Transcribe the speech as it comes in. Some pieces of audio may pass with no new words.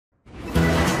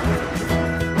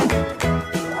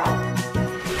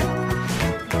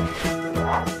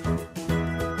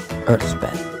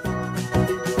EarthPen.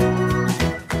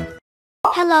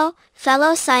 Hello,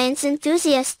 fellow science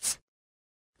enthusiasts.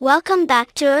 Welcome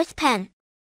back to EarthPen.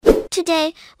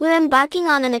 Today, we're embarking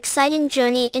on an exciting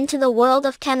journey into the world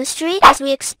of chemistry as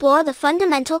we explore the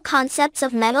fundamental concepts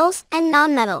of metals and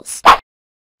nonmetals.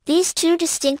 These two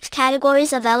distinct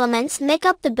categories of elements make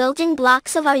up the building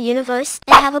blocks of our universe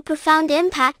and have a profound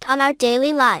impact on our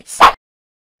daily lives.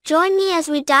 Join me as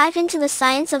we dive into the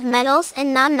science of metals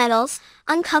and nonmetals,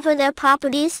 uncover their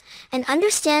properties, and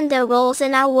understand their roles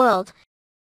in our world.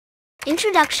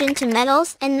 Introduction to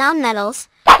metals and nonmetals.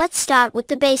 Let's start with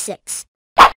the basics.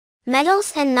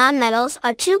 Metals and nonmetals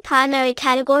are two primary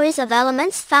categories of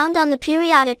elements found on the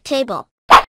periodic table.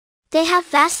 They have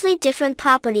vastly different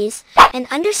properties, and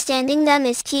understanding them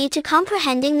is key to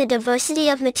comprehending the diversity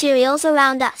of materials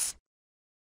around us.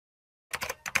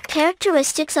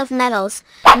 Characteristics of metals.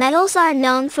 Metals are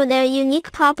known for their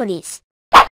unique properties.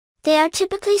 They are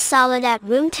typically solid at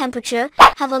room temperature,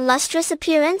 have a lustrous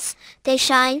appearance, they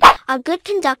shine, are good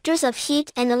conductors of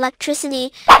heat and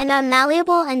electricity, and are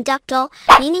malleable and ductile,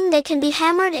 meaning they can be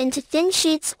hammered into thin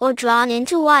sheets or drawn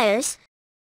into wires.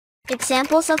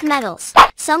 Examples of metals.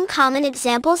 Some common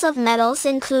examples of metals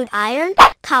include iron,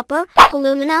 copper,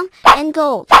 aluminum, and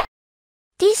gold.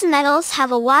 These metals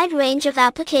have a wide range of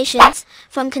applications,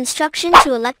 from construction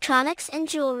to electronics and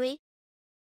jewelry.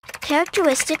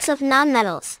 Characteristics of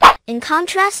nonmetals. In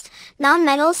contrast,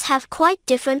 nonmetals have quite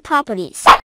different properties.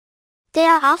 They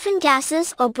are often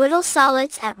gases or brittle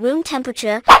solids at room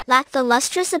temperature, lack the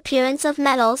lustrous appearance of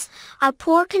metals, are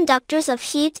poor conductors of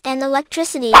heat and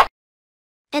electricity,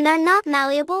 and are not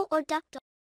malleable or ductile.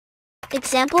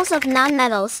 Examples of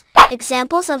nonmetals.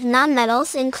 Examples of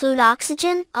nonmetals include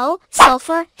oxygen, O,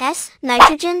 sulfur, S,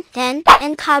 nitrogen, N,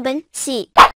 and carbon, C.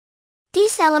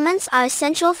 These elements are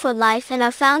essential for life and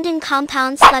are found in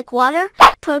compounds like water,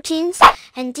 proteins,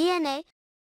 and DNA.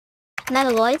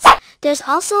 Metalloids. There's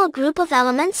also a group of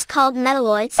elements called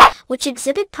metalloids, which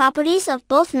exhibit properties of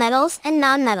both metals and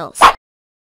nonmetals.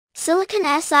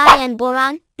 Silicon Si and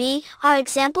boron, B, are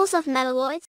examples of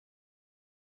metalloids.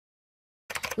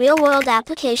 Real-world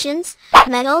applications.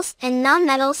 Metals and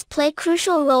nonmetals play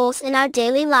crucial roles in our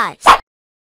daily lives.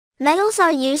 Metals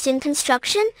are used in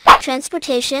construction,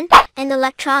 transportation, and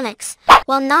electronics,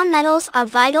 while nonmetals are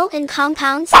vital in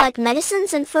compounds like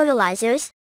medicines and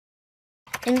fertilizers.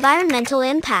 Environmental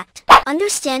impact.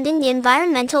 Understanding the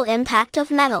environmental impact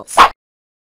of metals,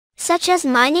 such as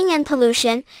mining and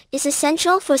pollution, is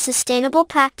essential for sustainable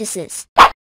practices.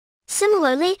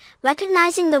 Similarly,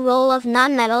 recognizing the role of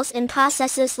nonmetals in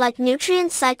processes like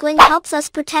nutrient cycling helps us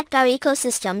protect our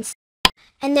ecosystems.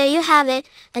 And there you have it,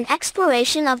 an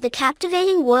exploration of the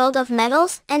captivating world of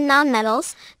metals and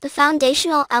nonmetals, the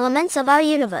foundational elements of our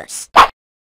universe.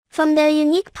 From their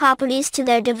unique properties to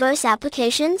their diverse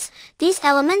applications, these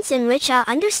elements enrich our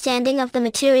understanding of the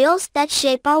materials that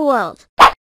shape our world.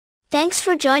 Thanks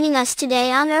for joining us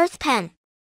today on EarthPen.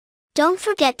 Don't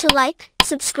forget to like,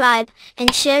 subscribe,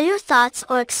 and share your thoughts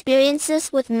or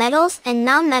experiences with metals and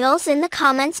nonmetals in the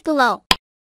comments below.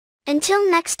 Until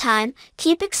next time,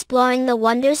 keep exploring the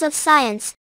wonders of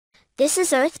science. This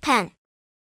is EarthPen.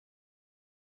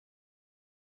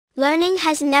 Learning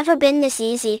has never been this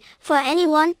easy, for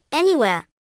anyone, anywhere.